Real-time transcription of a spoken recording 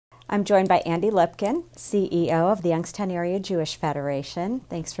I'm joined by Andy Lipkin, CEO of the Youngstown Area Jewish Federation.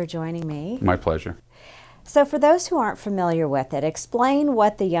 Thanks for joining me. My pleasure. So for those who aren't familiar with it, explain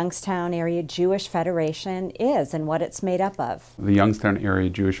what the Youngstown Area Jewish Federation is and what it's made up of. The Youngstown Area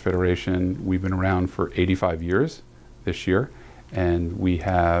Jewish Federation, we've been around for 85 years this year, and we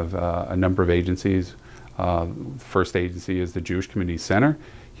have a number of agencies. First agency is the Jewish Community Center,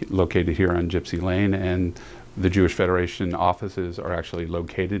 located here on Gypsy Lane, and the Jewish Federation offices are actually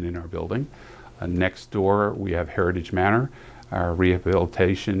located in our building. Next door we have Heritage Manor, our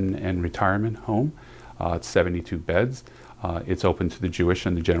rehabilitation and retirement home. It's 72 beds. It's open to the Jewish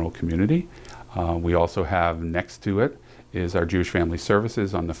and the general community. We also have next to it is our Jewish Family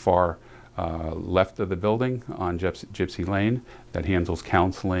Services on the far left of the building on Gypsy Lane that handles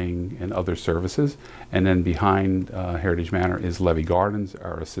counseling and other services. And then behind Heritage Manor is Levy Gardens,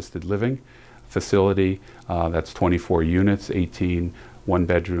 our assisted living facility. That's 24 units, 18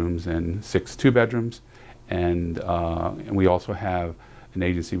 one-bedrooms and 6 two-bedrooms. And we also have an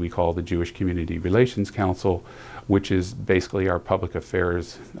agency we call the Jewish Community Relations Council, which is basically our public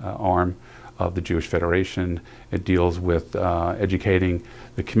affairs arm of the Jewish Federation. It deals with educating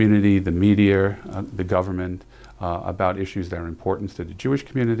the community, the media, the government about issues that are important to the Jewish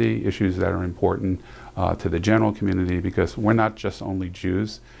community, issues that are important to the general community, because we're not just only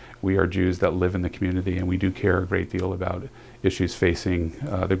Jews. We are Jews that live in the community, and we do care a great deal about issues facing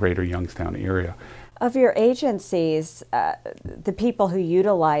the greater Youngstown area. Of your agencies, the people who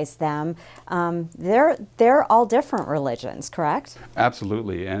utilize them, they're all different religions, correct?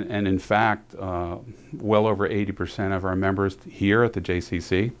 Absolutely, and in fact, well over 80% of our members here at the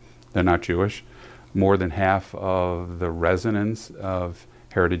JCC, they're not Jewish. More than half of the residents of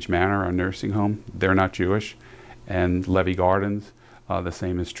Heritage Manor, our nursing home, they're not Jewish. And Levy Gardens, the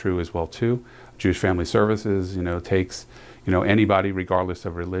same is true as well too. Jewish Family Services, takes anybody regardless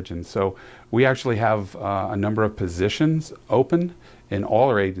of religion. So we actually have a number of positions open in all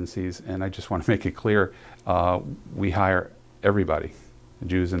our agencies, and I just want to make it clear, we hire everybody,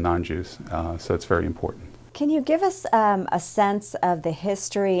 Jews and non-Jews, so it's very important. Can you give us a sense of the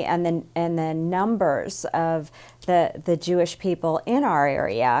history and the numbers of the Jewish people in our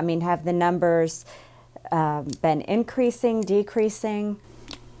area? I mean, have the numbers been increasing, decreasing?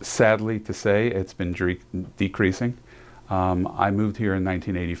 Sadly to say, it's been decreasing. I moved here in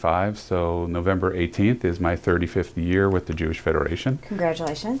 1985, so November 18th is my 35th year with the Jewish Federation.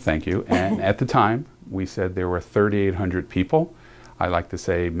 Congratulations. Thank you. And at the time, we said there were 3,800 people. I like to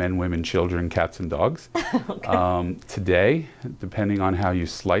say men, women, children, cats, and dogs. Okay. Today, depending on how you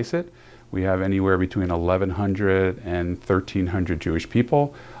slice it, we have anywhere between 1,100 and 1,300 Jewish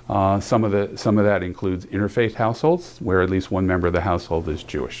people. Some of that includes interfaith households, where at least one member of the household is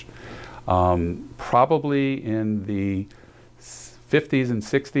Jewish. Probably in the 50s and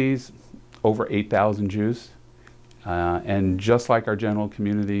 60s, over 8,000 Jews. And just like our general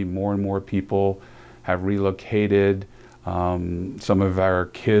community, more and more people have relocated. Some of our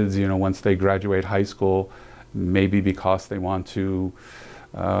kids, once they graduate high school, maybe because they want to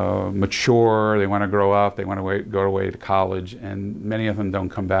mature, they want to grow up, they want to go away to college, and many of them don't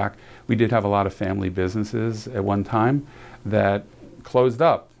come back. We did have a lot of family businesses at one time that closed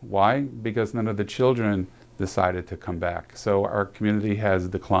up. Why? Because none of the children decided to come back. So our community has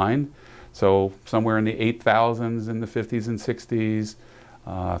declined. So somewhere in the 8,000s in the 50s and 60s,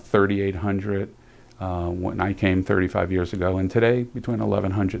 3,800 when I came 35 years ago, and today between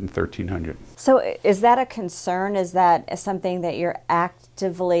 1,100 and 1,300. So is that a concern? Is that something that you're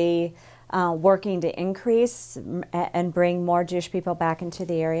actively working to increase and bring more Jewish people back into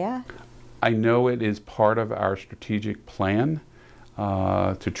the area? I know it is part of our strategic plan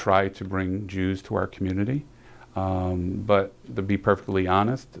to try to bring Jews to our community. But to be perfectly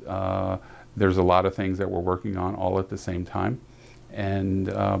honest, there's a lot of things that we're working on all at the same time.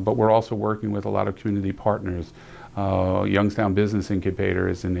 But we're also working with a lot of community partners. Youngstown Business Incubator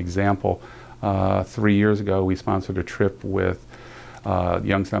is an example. 3 years ago, we sponsored a trip with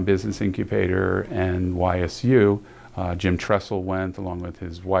Youngstown Business Incubator and YSU. Jim Tressel went along with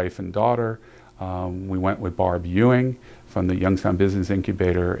his wife and daughter. We went with Barb Ewing from the Youngstown Business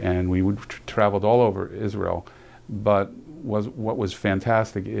Incubator, and we traveled all over Israel. But what was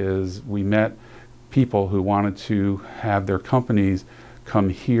fantastic is we met people who wanted to have their companies come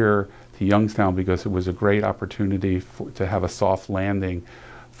here to Youngstown because it was a great opportunity to have a soft landing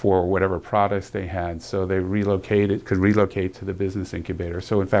for whatever products they had. So they could relocate to the business incubator.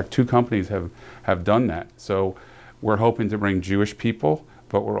 So in fact, 2 companies have done that. So we're hoping to bring Jewish people,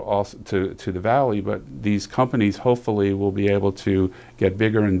 but we're also to the valley. But these companies hopefully will be able to get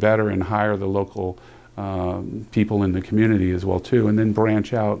bigger and better and hire the local people in the community as well too, and then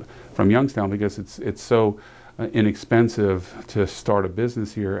branch out from Youngstown, because it's so inexpensive to start a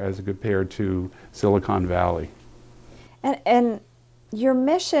business here as compared to Silicon Valley. And your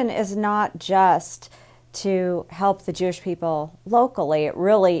mission is not just to help the Jewish people locally, it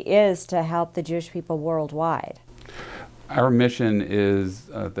really is to help the Jewish people worldwide. Our mission is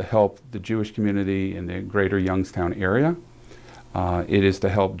to help the Jewish community in the greater Youngstown area. It is to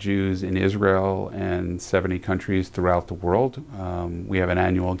help Jews in Israel and 70 countries throughout the world. We have an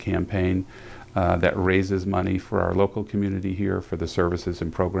annual campaign that raises money for our local community here for the services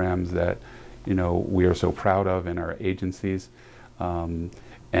and programs that we are so proud of in our agencies.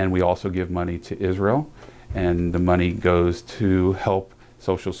 And we also give money to Israel, and the money goes to help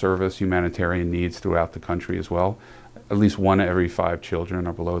social service, humanitarian needs throughout the country as well. At least 1 every 5 children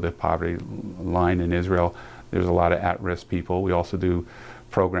are below the poverty line in Israel. There's a lot of at-risk people. We also do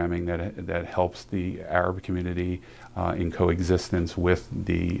programming that helps the Arab community in coexistence with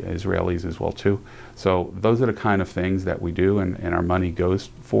the Israelis as well too. So those are the kind of things that we do and our money goes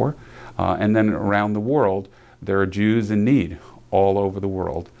for. And then around the world, there are Jews in need all over the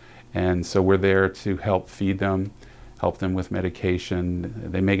world. And so we're there to help feed them, help them with medication.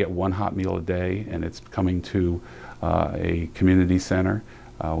 They may get 1 hot meal a day, and it's coming to a community center.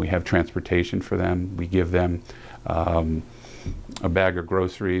 We have transportation for them. We give them a bag of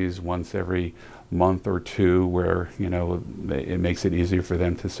groceries once every month or 2 where, it makes it easier for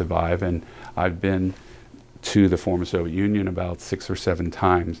them to survive. And I've been to the former Soviet Union about 6 or 7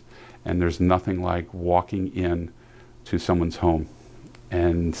 times, and there's nothing like walking in to someone's home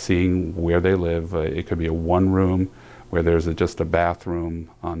and seeing where they live. It could be a 1-room where there's just a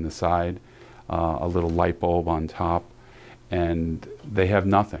bathroom on the side, a little light bulb on top, and they have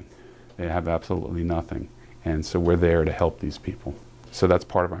nothing. They have absolutely nothing. And so we're there to help these people. So that's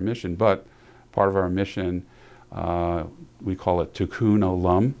part of our mission. But part of our mission, we call it Tikkun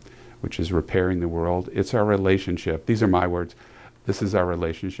Olam, which is repairing the world. It's our relationship. These are my words. This is our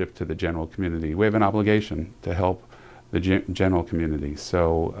relationship to the general community. We have an obligation to help the general community.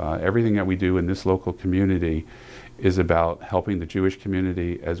 So everything that we do in this local community is about helping the Jewish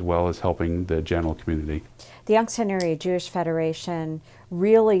community as well as helping the general community. The Youngstown Area Jewish Federation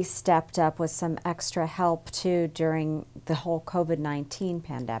really stepped up with some extra help too during the whole COVID-19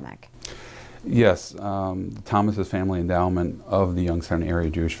 pandemic. Yes, the Thomas's Family Endowment of the Youngstown Area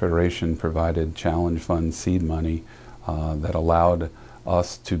Jewish Federation provided Challenge Fund seed money that allowed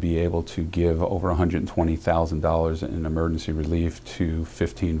us to be able to give over $120,000 in emergency relief to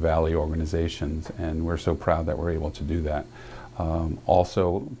 15 Valley organizations, and we're so proud that we're able to do that.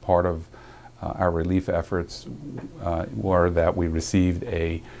 Also, part of our relief efforts were that we received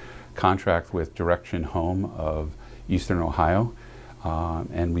a contract with Direction Home of Eastern Ohio,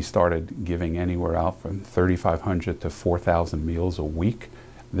 and we started giving anywhere out from 3,500 to 4,000 meals a week.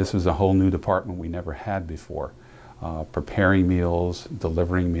 This was a whole new department we never had before. Preparing meals,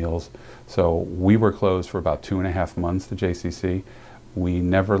 delivering meals. So we were closed for about 2.5 months, the JCC. We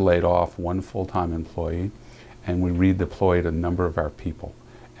never laid off 1 full-time employee, and we redeployed a number of our people.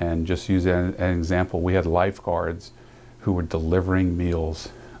 And just use an example, we had lifeguards who were delivering meals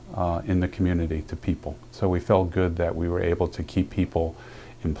in the community to people. So we felt good that we were able to keep people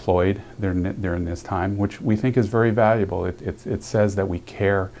employed during this time, which we think is very valuable. It says that we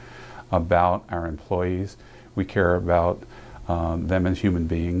care about our employees. We care about them as human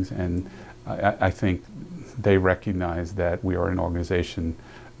beings, and I think they recognize that we are an organization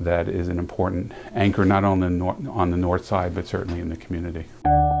that is an important anchor not only on the north side, but certainly in the community.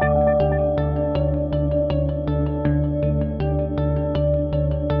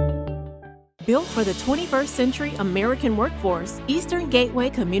 Built for the 21st century American workforce, Eastern Gateway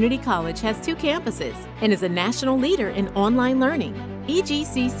Community College has 2 campuses and is a national leader in online learning.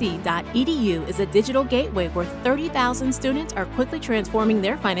 EGCC.edu is a digital gateway where 30,000 students are quickly transforming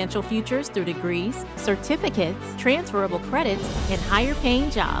their financial futures through degrees, certificates, transferable credits, and higher-paying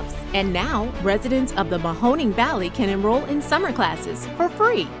jobs. And now, residents of the Mahoning Valley can enroll in summer classes for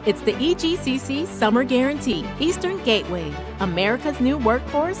free. It's the EGCC Summer Guarantee. Eastern Gateway. America's new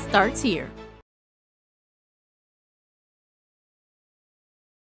workforce starts here.